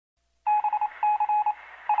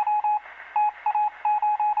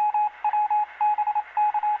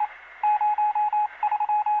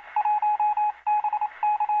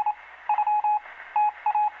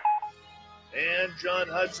I'm Jon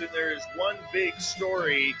Hudson. There is one big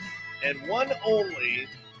story and one only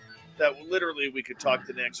that literally we could talk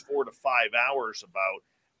the next 4 to 5 hours about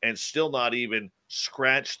and still not even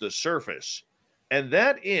scratch the surface. And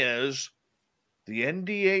that is the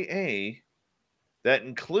NDAA that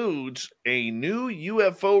includes a new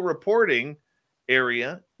UFO reporting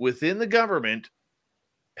area within the government,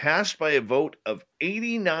 passed by a vote of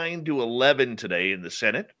 89 to 11 today in the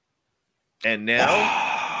Senate. And now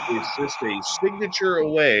it's just a signature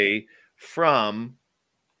away from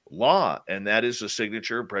law, and that is the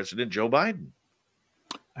signature of President Joe Biden.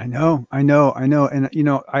 I know. And, you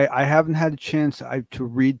know, I haven't had a chance to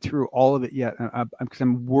read through all of it yet because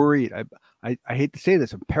I'm worried. I hate to say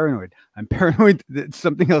this. I'm paranoid. I'm paranoid that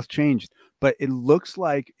something else changed, but it looks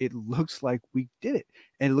like we did it.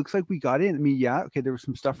 And it looks like we got in. I mean, yeah, okay, there was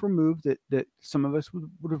some stuff removed that some of us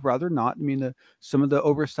would have rather not. I mean, some of the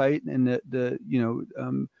oversight and the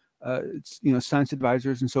science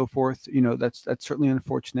advisors and so forth, you know, that's certainly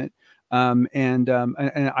unfortunate. And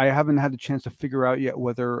I haven't had a chance to figure out yet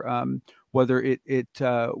whether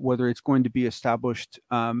it's going to be established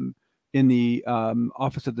in the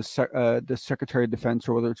office of the Secretary of Defense,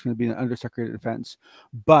 or whether it's going to be an Undersecretary of Defense.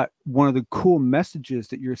 But one of the cool messages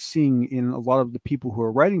that you're seeing in a lot of the people who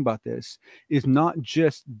are writing about this is not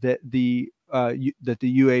just that the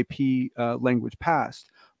UAP language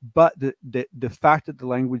passed, but the fact that the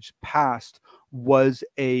language passed was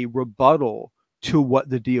a rebuttal to what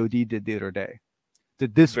the DOD did the other day.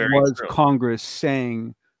 That this was true. Congress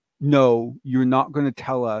saying, no, you're not going to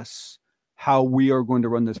tell us how we are going to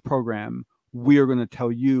run this program. We are going to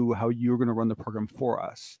tell you how you're going to run the program for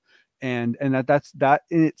us. And that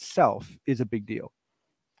in itself is a big deal.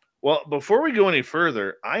 Well, before we go any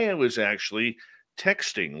further, I was actually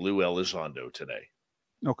texting Lou Elizondo today.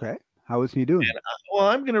 Okay. How is he doing? And,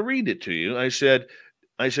 I'm going to read it to you. I said,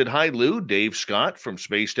 hi, Lou, Dave Scott from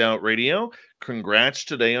Spaced Out Radio. Congrats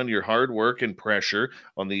today on your hard work and pressure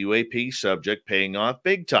on the UAP subject paying off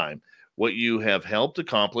big time. What you have helped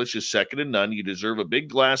accomplish is second to none. You deserve a big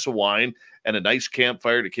glass of wine and a nice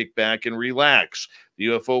campfire to kick back and relax. The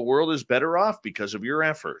UFO world is better off because of your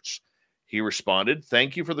efforts. He responded,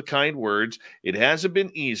 thank you for the kind words. It hasn't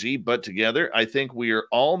been easy, but together I think we are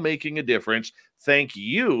all making a difference. Thank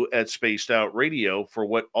you at Spaced Out Radio for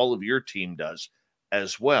what all of your team does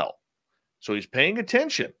as well. So he's paying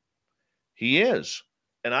attention. He is.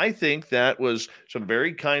 And I think that was some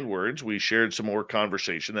very kind words. We shared some more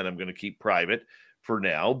conversation that I'm going to keep private for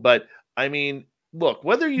now. But, I mean, look,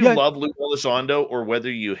 whether you love Lou Elizondo or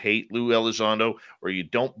whether you hate Lou Elizondo or you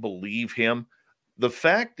don't believe him, the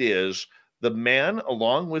fact is the man,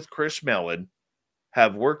 along with Chris Mellon,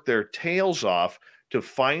 have worked their tails off to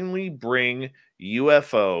finally bring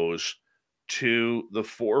UFOs to the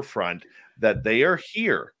forefront, that they are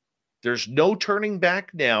here. There's no turning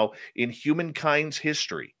back now in humankind's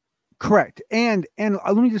history. Correct. And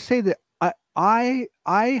let me just say that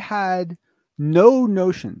I had no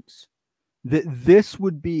notions that this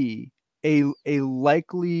would be a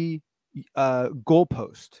likely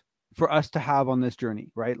goalpost for us to have on this journey,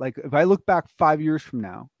 right? Like if I look back 5 years from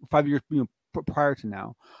now, 5 years, prior to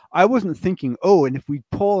now, I wasn't thinking, oh, and if we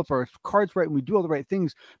pull up our cards right and we do all the right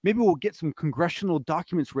things, maybe we'll get some congressional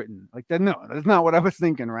documents written like that. No, that's not what I was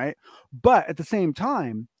thinking, right? But at the same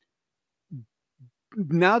time,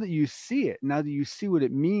 now that you see it, now that you see what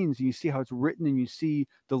it means, and you see how it's written, and you see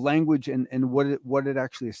the language and what it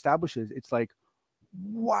actually establishes, it's like,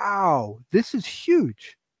 wow, this is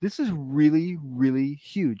huge. This is really, really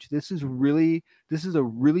huge. This is a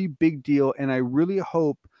really big deal, and I really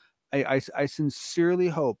hope. I sincerely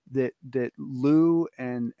hope that Lou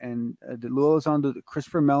and that Lou Elizondo,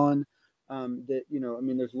 Christopher Mellon, that, you know, I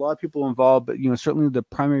mean, there's a lot of people involved, but, you know, certainly the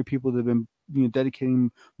primary people that have been, you know, dedicating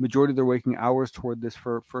majority of their waking hours toward this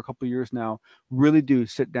for a couple of years now, really do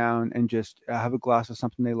sit down and just have a glass of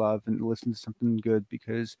something they love and listen to something good,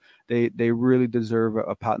 because they really deserve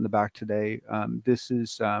a pat on the back today. This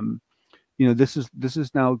is now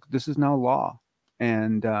law,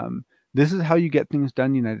 and this is how you get things done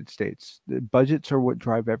in the United States. The budgets are what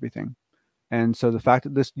drive everything. And so the fact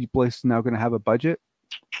that this place is now going to have a budget,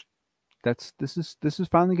 this is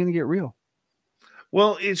finally going to get real.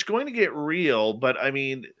 Well, it's going to get real, but I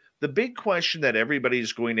mean, the big question that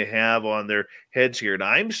everybody's going to have on their heads here, and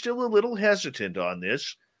I'm still a little hesitant on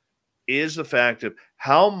this, is the fact of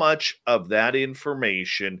how much of that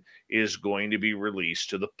information is going to be released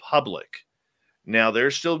to the public. Now,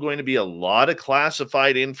 there's still going to be a lot of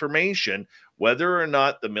classified information, whether or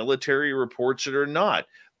not the military reports it or not.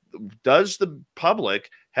 Does the public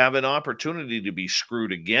have an opportunity to be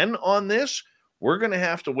screwed again on this? We're going to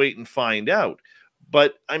have to wait and find out.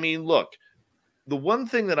 But, I mean, look, the one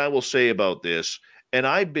thing that I will say about this, and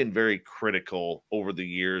I've been very critical over the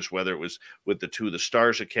years, whether it was with the To the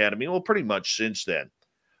Stars Academy, well, pretty much since then.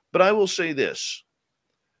 But I will say this: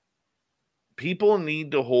 people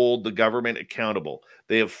need to hold the government accountable.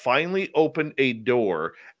 They have finally opened a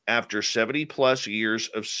door after 70 plus years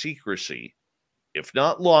of secrecy, if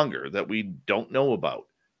not longer, that we don't know about.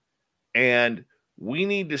 And we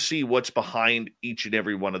need to see what's behind each and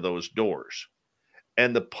every one of those doors.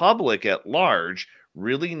 And the public at large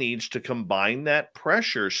really needs to combine that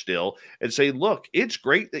pressure still and say, look, it's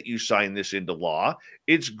great that you signed this into law.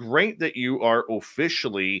 It's great that you are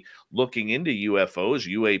officially looking into UFOs,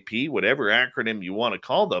 UAP, whatever acronym you want to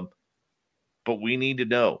call them. But we need to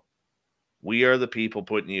know. We are the people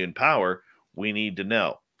putting you in power. We need to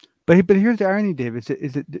know. But here's the irony, Dave. Is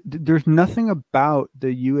that there's nothing about the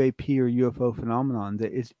UAP or UFO phenomenon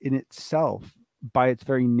that is in itself, by its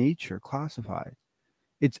very nature, classified.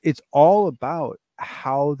 It's all about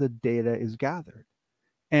how the data is gathered,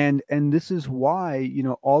 and this is why, you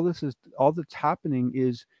know, all that's happening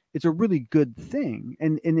is, it's a really good thing,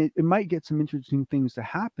 and it might get some interesting things to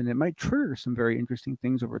happen. It might trigger some very interesting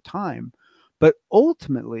things over time, but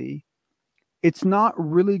ultimately, it's not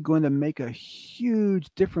really going to make a huge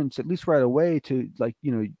difference, at least right away, to, like,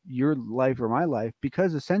 you know, your life or my life,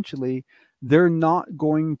 because essentially they're not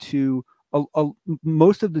going to,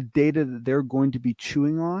 most of the data that they're going to be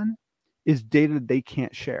chewing on is data that they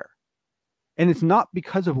can't share. And it's not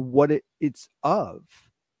because of what it's of,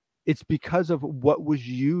 it's because of what was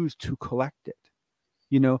used to collect it.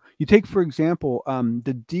 You know, you take, for example,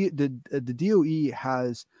 the DOE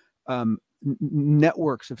has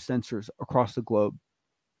networks of sensors across the globe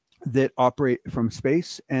that operate from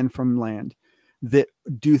space and from land, that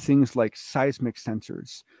do things like seismic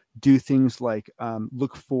sensors, do things like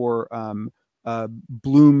look for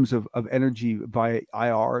blooms of energy via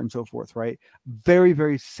IR and so forth, right? Very,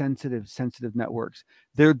 very sensitive networks.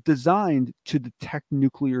 They're designed to detect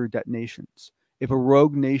nuclear detonations. If a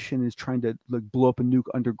rogue nation is trying to, like, blow up a nuke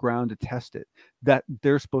underground to test it, that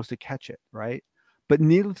they're supposed to catch it, right? But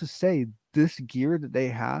needless to say, this gear that they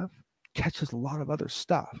have catches a lot of other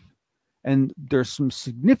stuff. And there's some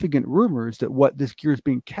significant rumors that what this gear has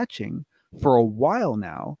been catching for a while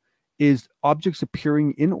now is objects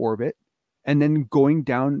appearing in orbit and then going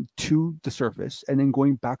down to the surface and then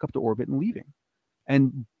going back up to orbit and leaving.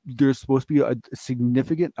 And there's supposed to be a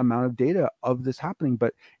significant amount of data of this happening,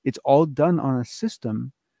 but it's all done on a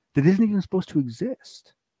system that isn't even supposed to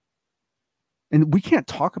exist. And we can't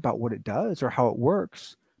talk about what it does or how it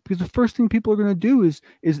works, because the first thing people are going to do is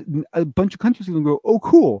a bunch of countries are going to go, oh,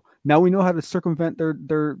 cool, now we know how to circumvent their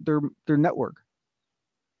network.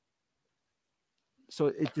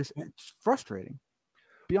 So it's frustrating.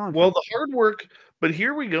 Beyond well, the hard work, but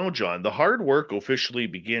here we go, John. The hard work officially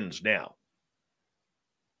begins now.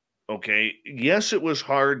 Okay. Yes, it was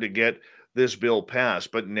hard to get this bill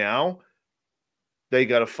passed, but now they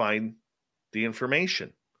got to find the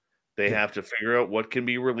information. They have to figure out what can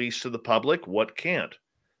be released to the public, what can't,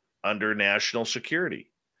 under national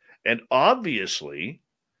security. And obviously,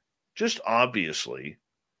 just obviously,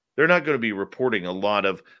 they're not going to be reporting a lot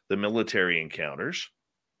of the military encounters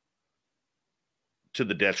to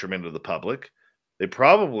the detriment of the public.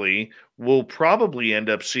 They will probably end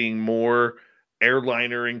up seeing more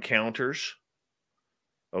airliner encounters.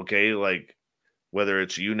 Okay, like whether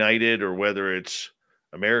it's United or whether it's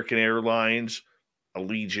American Airlines,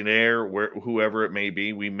 Allegiant Air, whoever it may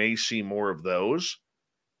be, we may see more of those.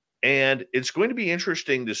 And it's going to be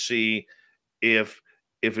interesting to see if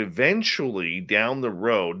eventually down the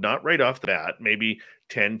road, not right off the bat, maybe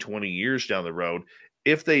 10, 20 years down the road,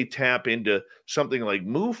 if they tap into something like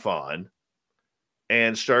MUFON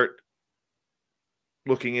and start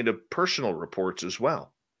looking into personal reports as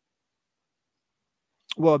well.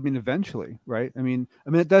 Well, I mean, eventually, right? I mean,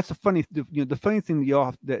 that's the funny, the funny thing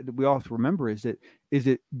that we all have to remember is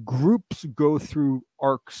that groups go through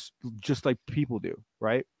arcs just like people do,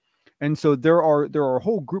 right? And so there are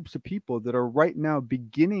whole groups of people that are right now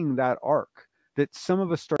beginning that arc that some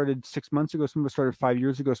of us started 6 months ago, some of us started 5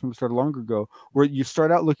 years ago, some of us started longer ago, where you start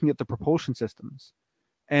out looking at the propulsion systems.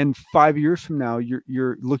 And 5 years from now,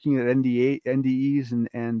 you're looking at NDEs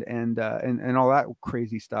and all that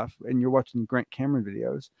crazy stuff, and you're watching Grant Cameron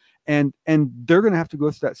videos, and they're going to have to go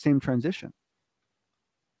through that same transition.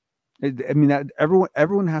 I mean, that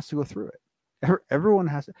everyone has to go through it. Everyone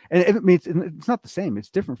has to, and it means it's not the same.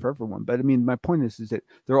 It's different for everyone. But I mean, my point is that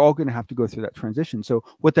they're all going to have to go through that transition. So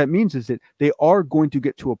what that means is that they are going to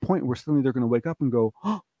get to a point where suddenly they're going to wake up and go,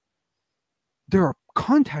 oh, there are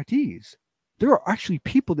contactees. There are actually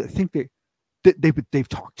people that think that they've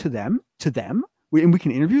talked to them, and we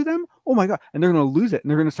can interview them. Oh my God. And they're going to lose it. And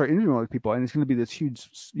they're going to start interviewing other people. And it's going to be this huge,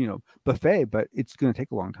 buffet, but it's going to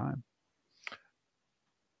take a long time.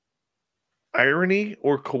 Irony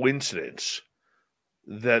or coincidence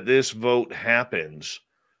that this vote happens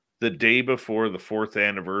the day before the 4th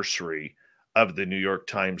anniversary of the New York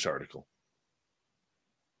Times article?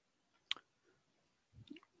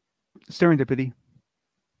 Serendipity.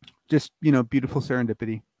 Just, beautiful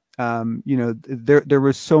serendipity. There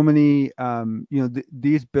was so many,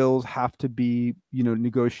 these bills have to be,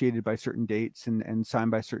 negotiated by certain dates and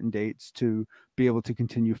signed by certain dates to be able to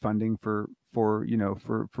continue funding for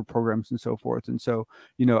programs and so forth. And so,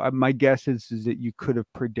 my guess is that you could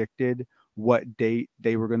have predicted what date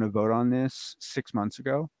they were going to vote on this 6 months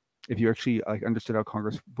ago. If you actually understood how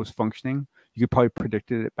Congress was functioning, you could probably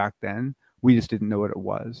predicted it back then. We just didn't know what it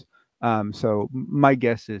was. So my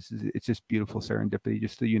guess is it's just beautiful serendipity,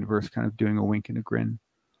 just the universe kind of doing a wink and a grin.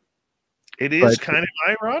 It is kind of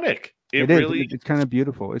ironic. It's kind of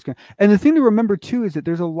beautiful. And the thing to remember too is that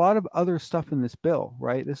there's a lot of other stuff in this bill,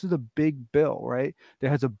 right? This is a big bill, right? That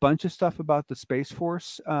has a bunch of stuff about the Space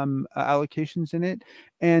Force allocations in it,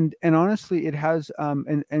 and honestly, it has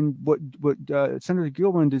and what Senator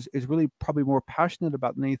Gilliland is really probably more passionate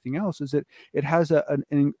about than anything else is that it has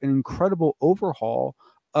an incredible overhaul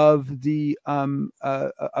of the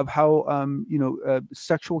of how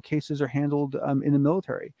sexual cases are handled in the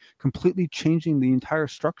military, completely changing the entire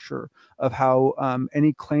structure of how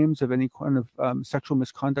any claims of any kind of sexual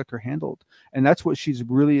misconduct are handled. And that's what she's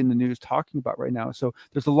really in the news talking about right now. So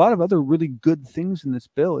there's a lot of other really good things in this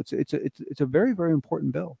bill. It's a very, very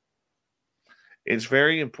important bill. It's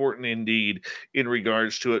very important indeed in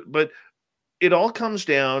regards to it, but it all comes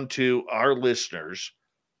down to our listeners.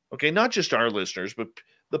 Okay, not just our listeners, but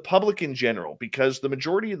the public in general, because the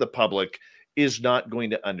majority of the public is not going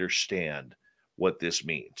to understand what this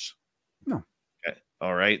means. No. Okay.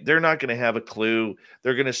 All right. They're not going to have a clue.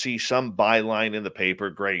 They're going to see some byline in the paper.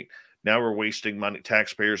 Great. Now we're wasting money,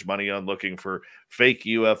 taxpayers' money on looking for fake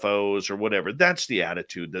UFOs or whatever. That's the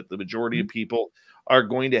attitude that the majority of people are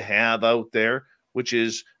going to have out there, which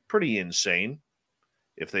is pretty insane.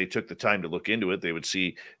 If they took the time to look into it, they would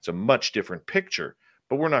see it's a much different picture,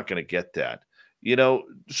 but we're not going to get that.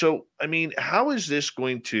 So, I mean, how is this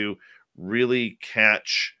going to really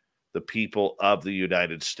catch the people of the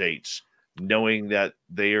United States, knowing that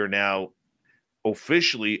they are now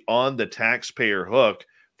officially on the taxpayer hook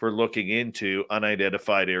for looking into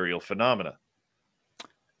unidentified aerial phenomena?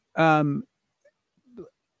 In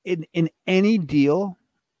any deal,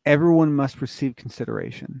 everyone must receive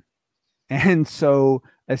consideration. And so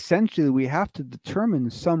essentially we have to determine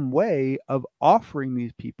some way of offering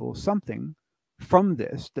these people something from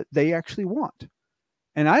this that they actually want.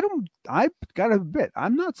 And I've got to admit,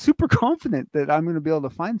 I'm not super confident that I'm going to be able to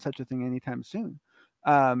find such a thing anytime soon.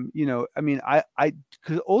 Because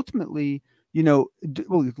ultimately,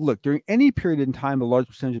 look, during any period in time, a large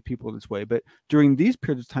percentage of people are this way, but during these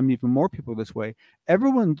periods of time, even more people are this way.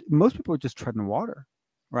 Most people are just treading water,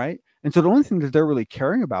 right? And so the only things that they're really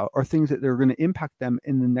caring about are things that they're going to impact them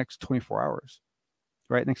in the next 24 hours,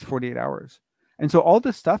 right? Next 48 hours. And so all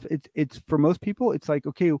this stuff, it's for most people, it's like,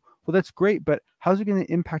 okay, well, that's great, but how's it going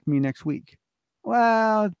to impact me next week?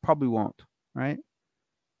 Well, it probably won't, right?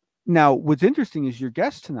 Now, what's interesting is your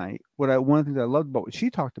guest tonight. One of the things I loved about what she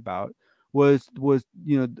talked about was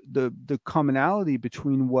the commonality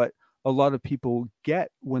between what a lot of people get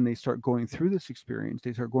when they start going through this experience,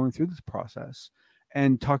 they start going through this process,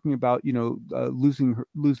 and talking about losing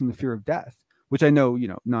the fear of death, which I know,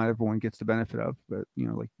 not everyone gets the benefit of, but,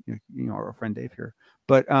 our friend Dave here.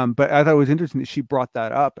 But I thought it was interesting that she brought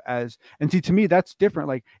that up and see, to me, that's different.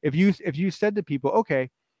 Like if you said to people, okay,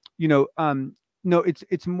 no,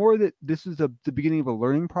 it's more that this is the beginning of a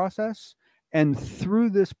learning process. And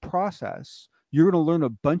through this process, you're going to learn a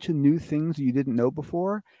bunch of new things you didn't know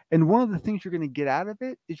before. And one of the things you're going to get out of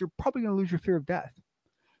it is you're probably going to lose your fear of death.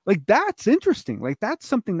 Like, that's interesting. Like, that's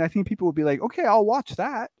something that I think people will be like, okay, I'll watch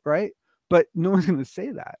that. Right. But no one's going to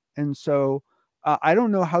say that. And so I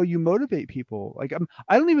don't know how you motivate people. Like,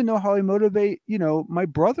 I don't even know how I motivate, my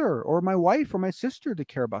brother or my wife or my sister to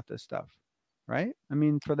care about this stuff. Right. I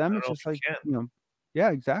mean, for them, it's just like, yeah,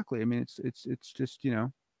 exactly. I mean, it's just, it's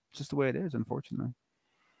just the way it is, unfortunately.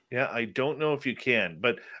 Yeah. I don't know if you can,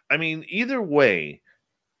 but I mean, either way,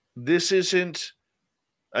 this isn't,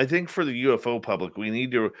 I think for the UFO public, we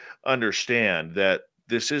need to understand that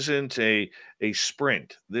this isn't a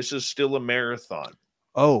sprint. This is still a marathon.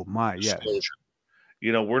 Oh my, yes.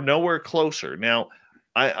 We're nowhere closer. Now,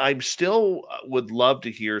 I'm still would love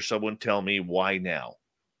to hear someone tell me why now.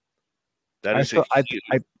 That is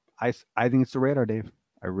I think it's the radar, Dave.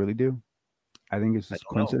 I really do. I think it's I just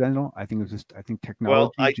don't know. coincidental. I think I think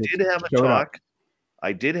Well, technology I just did have a showed up. talk.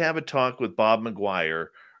 I did have a talk with Bob McGuire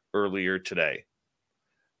earlier today,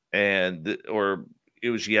 or it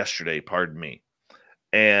was yesterday, pardon me.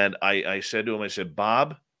 And I said to him, I said,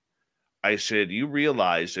 Bob, I said, you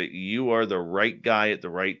realize that you are the right guy at the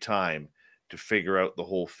right time to figure out the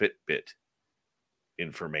whole Fitbit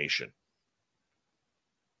information.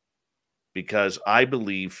 Because I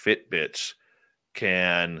believe Fitbits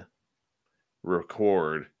can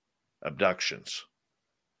record abductions.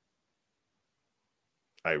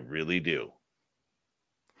 I really do.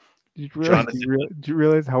 Did you realize, Jonathan, do you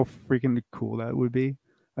realize how freaking cool that would be?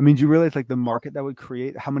 I mean, do you realize like the market that would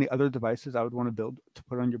create? How many other devices I would want to build to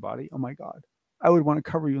put on your body? Oh my god, I would want to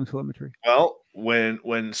cover you in telemetry. well,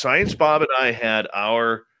 when Science Bob and I had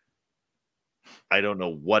our, I don't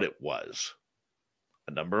know what it was,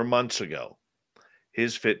 a number of months ago,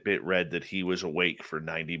 his Fitbit read that he was awake for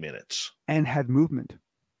 90 minutes And had movement.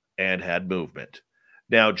 and had movement.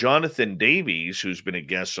 Now, Jonathan Davies, who's been a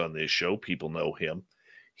guest on this show, people know him,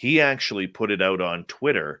 he actually put it out on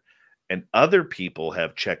Twitter, and other people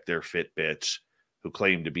have checked their Fitbits who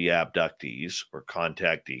claim to be abductees or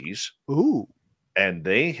contactees, Ooh, and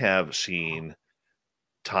they have seen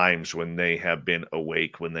times when they have been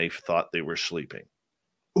awake when they thought they were sleeping.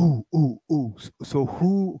 ooh, ooh, ooh. So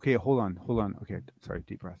who? Okay, hold on. Okay, sorry,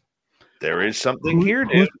 deep breath. There is something here,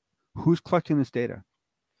 dude. Who's collecting this data?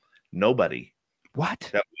 Nobody What?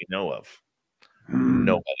 that we know of.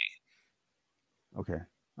 Nobody. Okay.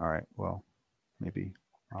 All right. Well, maybe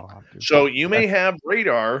I'll have to. So you may have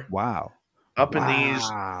radar Wow. up in these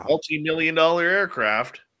multi-million-dollar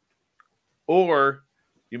aircraft, or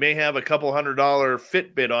you may have a couple $100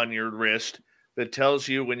 Fitbit on your wrist that tells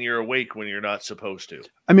you when you're awake when you're not supposed to.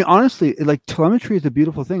 I mean, honestly, like telemetry is a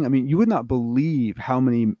beautiful thing. I mean, you would not believe how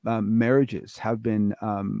many marriages have been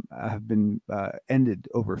ended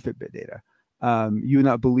over Fitbit data. You would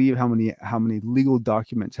not believe how many legal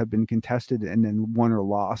documents have been contested and then won or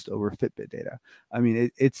lost over Fitbit data. I mean,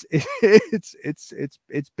 it's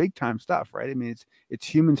big time stuff, right? I mean, it's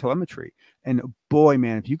human telemetry, and boy,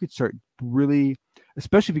 man, if you could start really,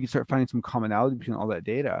 especially if you could start finding some commonality between all that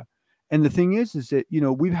data. And the thing is that, you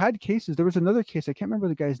know, we've had cases. There was another case, I can't remember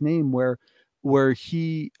the guy's name, where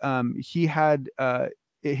he had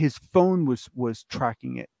his phone was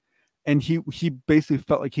tracking it, and he basically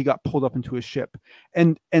felt like he got pulled up into a ship,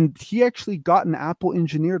 and he actually got an Apple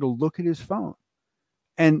engineer to look at his phone,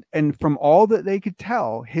 and from all that they could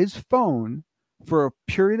tell, his phone for a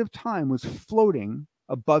period of time was floating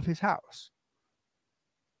above his house.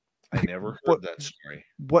 I never heard that story.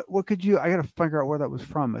 What could you? I gotta figure out where that was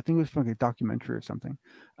from. I think it was from like a documentary or something.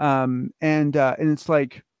 And it's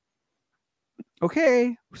like,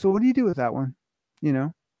 okay, so what do you do with that one? You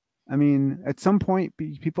know, I mean, at some point,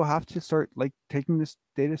 people have to start like taking this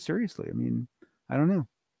data seriously. I mean, I don't know.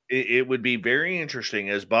 It would be very interesting,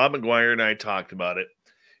 as Bob McGuire and I talked about it.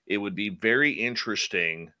 It would be very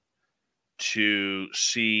interesting to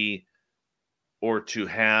see or to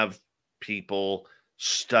have people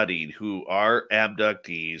studied who are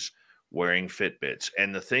abductees wearing Fitbits.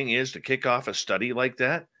 And the thing is, to kick off a study like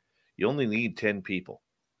that, you only need 10 people.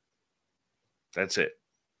 That's it.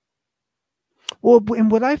 Well, and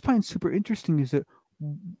what I find super interesting is that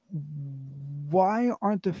why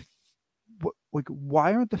aren't the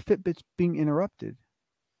Fitbits being interrupted?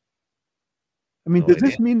 I mean, does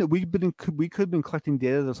this mean that we could have been collecting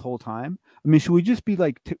data this whole time? I mean, should we just be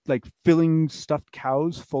like filling stuffed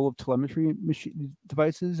cows full of telemetry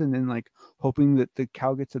devices and then like hoping that the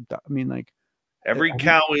cow gets I mean, like every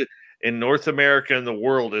cow in North America and the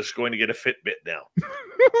world is going to get a Fitbit now.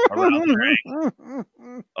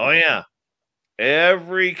 Oh yeah,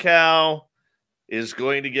 every cow is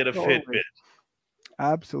going to get a Fitbit.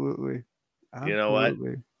 Absolutely. You know what?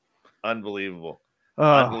 Unbelievable.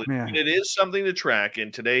 Oh, man. It is something to track,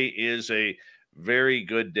 and today is a very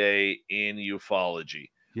good day in ufology.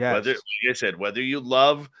 Yes. Whether, like I said, whether you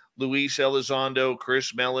love Luis Elizondo,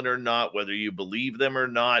 Chris Mellon or not, whether you believe them or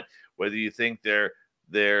not, whether you think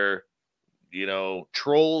they're you know,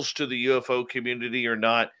 trolls to the UFO community or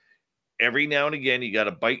not, every now and again you got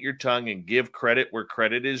to bite your tongue and give credit where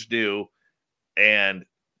credit is due. And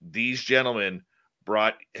these gentlemen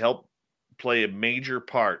helped play a major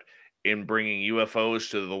part in bringing UFOs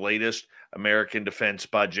to the latest American defense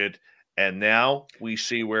budget, and now we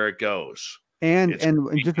see where it goes. And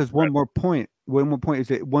just as one more point is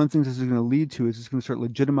that one of the things this is going to lead to is it's going to start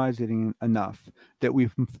legitimizing enough that we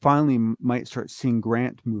finally might start seeing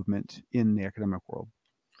grant movement in the academic world.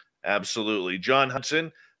 Absolutely. Jon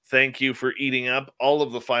Hudson, thank you for eating up all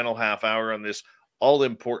of the final half hour on this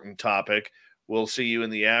all-important topic we'll see you in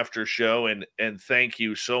the after show. And thank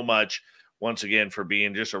you so much once again for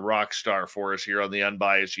being just a rock star for us here on the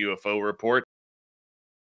Unbiased UFO Report.